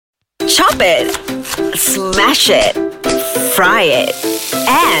Chop it, smash it, fry it,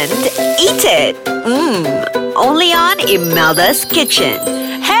 and eat it. Only on Imelda's Kitchen.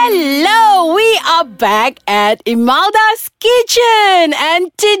 Hello, we are back at Imelda's Kitchen, and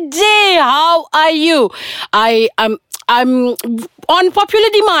today, how are you? I'm on popular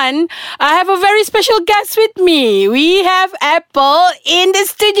demand. I have a very special guest with me. We have Apple in the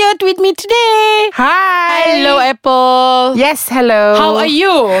studio with me today. Hi. Hello, Apple. Yes, hello. How are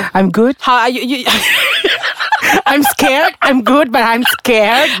you? I'm good. How are you? I'm scared. I'm good, but I'm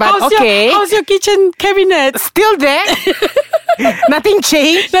scared. But How's your kitchen cabinet? Still there. Nothing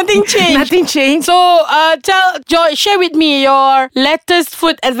changed. Nothing changed. Nothing changed. So, share with me your latest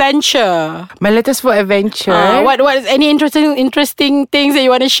food adventure. My latest food adventure. What is any interesting things that you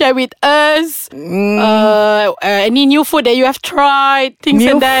want to share with us? Any new food that you have tried? Things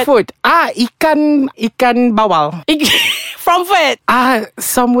New like that. food. Ikan bawal. From where?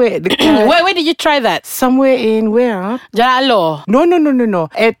 Somewhere. Where did you try that? Somewhere in where? Jalan Aloh. No.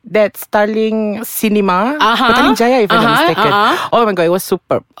 At that Starling Cinema. Petaling Jaya, if I'm not mistaken. Oh my God, it was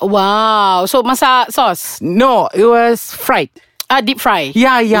superb. Wow. So, masak sauce? No, it was fried. Deep fry.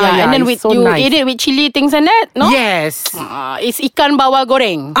 Yeah. And then it's so you nice. eat it with chili things and that, no? Yes. It's ikan bawal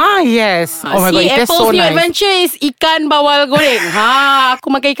goreng. Yes. Oh my God, it tastes Apple's so new nice. adventure is ikan bawal goreng.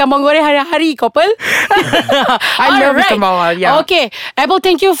 Aku makan ikan bawal goreng hari-hari, couple. I love ikan bawal, yeah. Okay, Apple,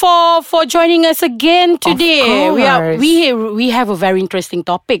 thank you for joining us again today. Of course. We have a very interesting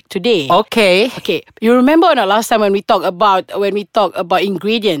topic today. Okay. Okay, you remember or not last time when we talk about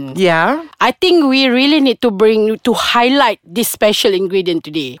ingredients? Yeah. I think we really need to highlight this special ingredient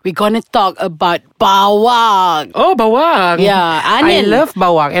today. We're gonna talk about bawang. Oh, bawang. Yeah, onion. I love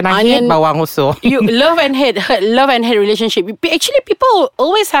bawang and I hate bawang also. You love and hate relationship. Actually, people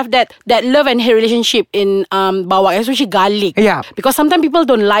always have that love and hate relationship in bawang, especially garlic. Yeah. Because sometimes people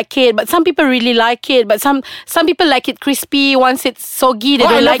don't like it, but some people really like it. But some people like it crispy. Once it's soggy, they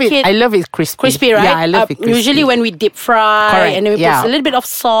don't like it. I love it crispy. Crispy, right? Yeah, I love it crispy. Usually when we deep fry, Correct, and then we put a little bit of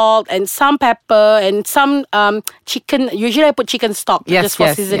salt and some pepper and some chicken. Usually I put chicken stock just for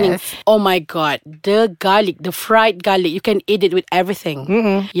seasoning. Yes. Oh my God, the garlic, the fried garlic, you can eat it with everything.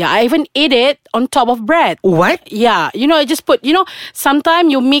 Yeah, I even eat it on top of bread. What? Yeah, I just put,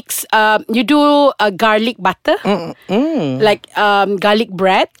 sometimes you mix, you do a garlic butter, like garlic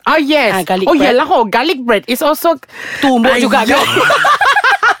bread. Oh, yes. Garlic yeah bread. lah. Garlic bread is also... Tumbuk juga kan?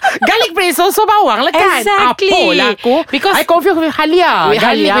 Garlic bread is also bawang lah kan? Exactly. Apa lah aku? Because I confuse with halia.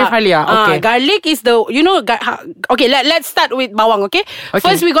 Garlic with halia. Okay. Garlic is the, okay, let's start with bawang, okay?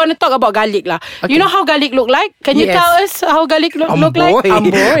 First, we're going to talk about garlic lah. Okay. You know how garlic look like? Can you Yes. tell us how garlic look like?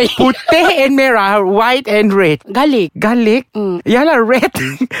 Amboi. Putih and merah. White and red. Garlic. Yalah, red.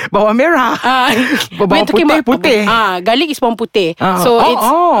 Bawang merah. Bawang putih. Garlic is bawang putih.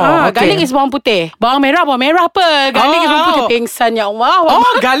 Okay. Garlic is bawang putih. Bawang merah apa? Garlic is bawang putih. Pingsan, ya Allah.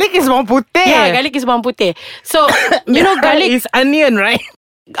 Garlic is bawang putih. Yeah, garlic is bawang putih. So, garlic is onion, right?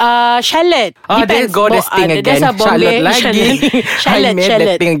 shallot. There go this thing again. That's a Bombay Shallot. I made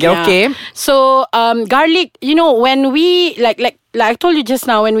that thing again. Yeah. Okay. So garlic, when we like I told you just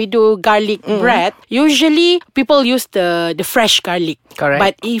now, when we do garlic bread, usually people use the fresh garlic. Correct.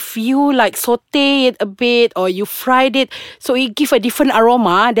 But if you saute it a bit or you fried it, so it give a different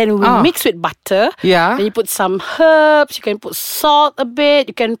aroma, then we mix with butter. Yeah. Then you put some herbs, you can put salt a bit,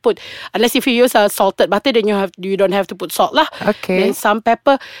 you can put, unless if you use a salted butter, then you don't have to put salt lah. Okay. Then some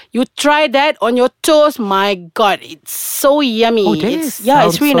pepper. You try that on your toast. My God, it's so yummy. Oh, that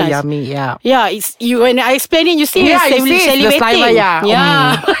It's really so nice. yummy. Yeah. Yeah, it's you. When I explain it, you see, Yeah, it's you see, it's the salivating. saliva, yeah.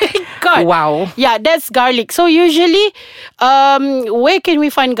 Yeah. Oh my God. Wow. Yeah, that's garlic. So usually, where can we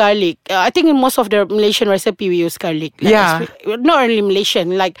find garlic? I think in most of the Malaysian recipe we use garlic. Yeah. Not only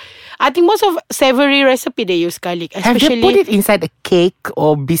Malaysian. I think most of savory recipe they use garlic. Have Especially, they put it inside a cake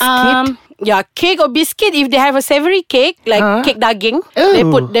or biscuit? Yeah, cake or biscuit. If they have a savory cake, like cake daging,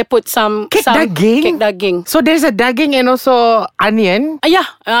 they put some Cake some daging? Cake daging. So there's a daging and also onion.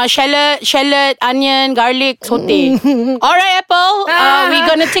 Shallot, onion, garlic, saute. All right, Apple. We're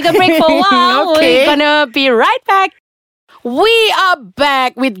gonna take a break for a while. Okay. We're gonna be right back. We are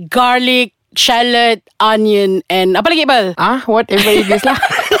back with garlic, shallot, onion, and apa lagi, Apple? Whatever it is lah.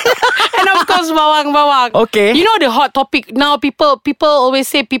 And of Of course, bawang. Okay. You know the hot topic now. People always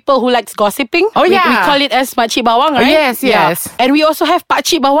say people who likes gossiping. Oh, we yeah. call it as makcik bawang, right? Yes. And we also have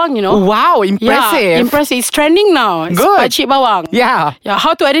pakcik bawang. You know. Wow, impressive. Yeah, impressive. It's trending now. It's Good. pakcik bawang. Yeah.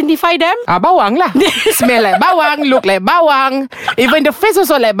 How to identify them? Bawang lah. Smell like bawang, look like bawang. Even the face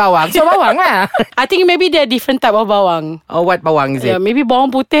also like bawang. So bawang lah. I think maybe they're different type of bawang. Oh, what bawang is it? Yeah, maybe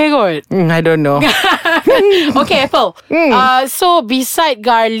bawang putih kot. I don't know. Okay, Apple. So beside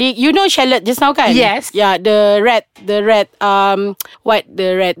garlic, you know shallot just now kan? Yes. Yeah, the red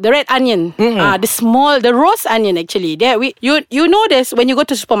onion. The roast onion actually. You know this when you go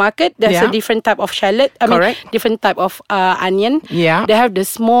to supermarket. There's a different type of shallot. Correct. Different type of onion. Yeah. They have the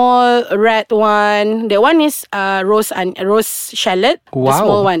small red one. The one is roast shallot. Wow. The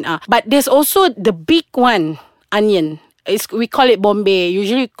small one. But there's also the big one onion. We call it Bombay.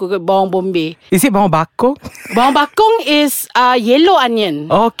 Usually cook bawang Bombay. Is it bawang bakung? Bawang bakung is yellow onion.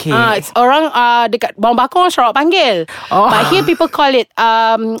 Okay. It's orang dekat bawang bakung Sarawak panggil. But here people call it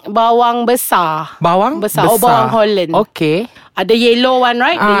bawang besar. Bawang besar. Or bawang Holland. Okay. The yellow one,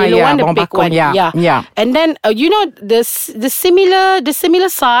 right? The yellow one, the bawang big bakung, one. Yeah. And then you know the similar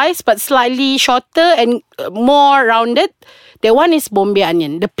size but slightly shorter and more rounded. That one is Bombay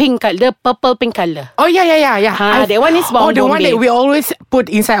onion, the purple pink color. Oh yeah. That one is bawang the one Bombay. that we always put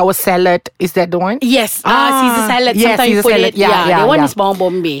inside our salad. Is that the one? Yes. Caesar salad. Yes, Sometimes you Caesar put salad. it. That one is bawang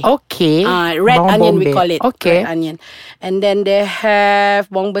Bombay. Okay. Red bawang onion Bombay. we call it. Okay. Red onion. And then they have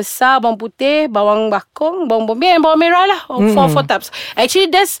bawang besar, bawang putih, bawang bakung, bawang Bombay and bawang merah lah. Four types.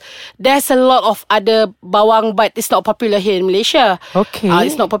 Actually, there's a lot of other bawang, but it's not popular here in Malaysia. Okay.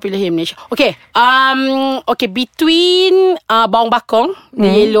 It's not popular here in Malaysia. Okay. Between bawang bakung, the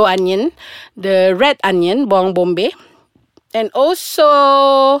yellow onion, the red onion, bawang Bombay, and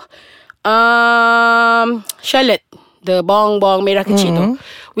also shallot, the bawang merah kecil tu.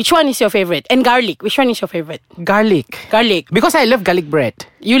 Which one is your favorite? And garlic. Which one is your favorite? Garlic. Because I love garlic bread.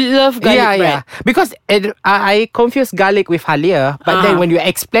 You love garlic bread? Yeah. Because I confuse garlic with halia. But then when you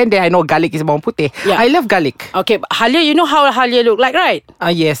explain that I know garlic is bawang putih. Yeah. I love garlic. Okay, but halia, you know how halia look like, right?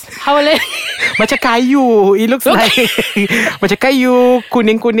 Yes. How like? Macam kayu. It looks like macam kayu,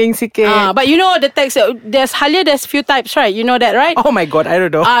 kuning-kuning sikit. But you know the text, there's few types, right? You know that, right? Oh my God, I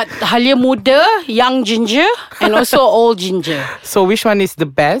don't know. Halia muda, young ginger, and also old ginger. So which one is the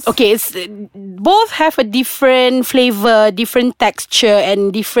best? Okay, it's both have a different flavor, different texture,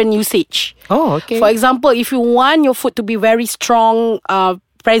 and different usage. Oh, okay. For example, if you want your food to be very strong,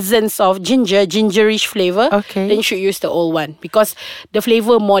 presence of gingerish flavor, then you should use the old one because the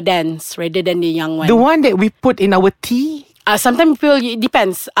flavor more dense rather than the young one. The one that we put in our tea? Sometimes it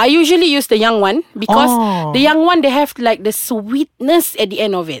depends. I usually use the young one because the young one, they have like the sweetness at the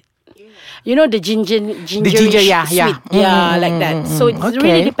end of it. You know the gingerish sweet. Like that. So it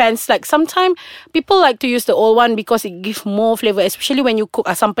really depends. Like sometimes people like to use the old one because it gives more flavor, especially when you cook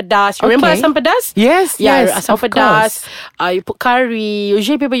asam pedas. You remember asam pedas? Yes, asam pedas. You put curry.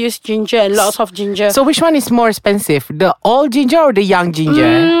 Usually people use ginger and lots of ginger. So which one is more expensive? The old ginger or the young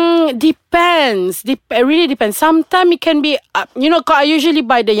ginger? Depends. It really depends. Sometimes it can be, I usually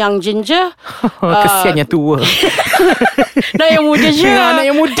buy the young ginger. Kesiannya tua. Nak yang muda je. Nak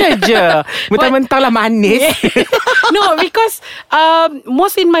yang muda je. Mentang-mentang lah manis. No, because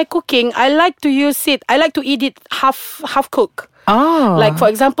most in my cooking, I like to eat it half cooked. Like for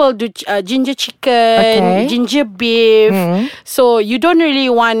example, ginger chicken, ginger beef. So you don't really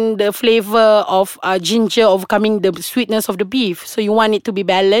want the flavor of ginger overcoming the sweetness of the beef. So you want it to be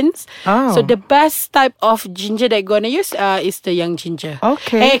balanced. So the best type of ginger that you're gonna use is the young ginger.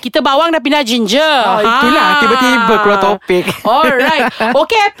 Okay. Kita bawang dah pindah ginger. Itulah tiba-tiba keluar topik. Alright.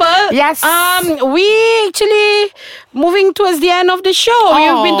 Okay, Apple. Yes. We actually moving towards the end of the show.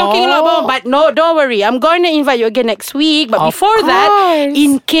 We've been talking a lot about, but no, don't worry. I'm going to invite you again next week. But before that,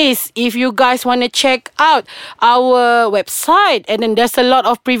 in case if you guys want to check out our website, and then there's a lot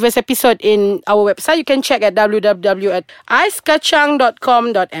of previous episode in our website, you can check at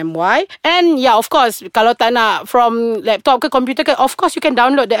www.aiskacang.com.my. And yeah, of course, kalau tak nak from laptop ke computer ke, of course you can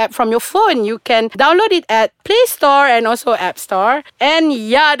download the app from your phone. You can download it at Play Store and also App Store. And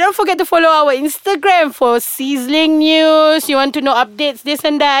yeah, don't forget to follow our Instagram for sizzling news. You want to know updates, this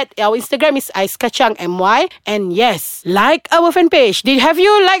and that. Our Instagram is aiskacang.my. And yes, like our fan page. Have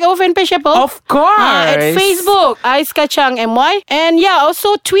you liked our fan page, Apple? Of course. At Facebook, aiskacang.my. And yeah,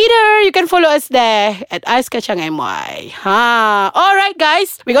 also Twitter. You can follow us there at aiskacang.my. Alright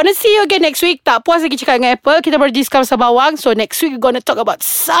guys, we're gonna see you again next week. Tak puas lagi cakap dengan Apple, kita baru discuss pasal bawang. So next week we're gonna talk about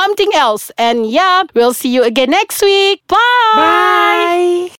something else. And yeah, we'll see you again next week. Bye. Bye.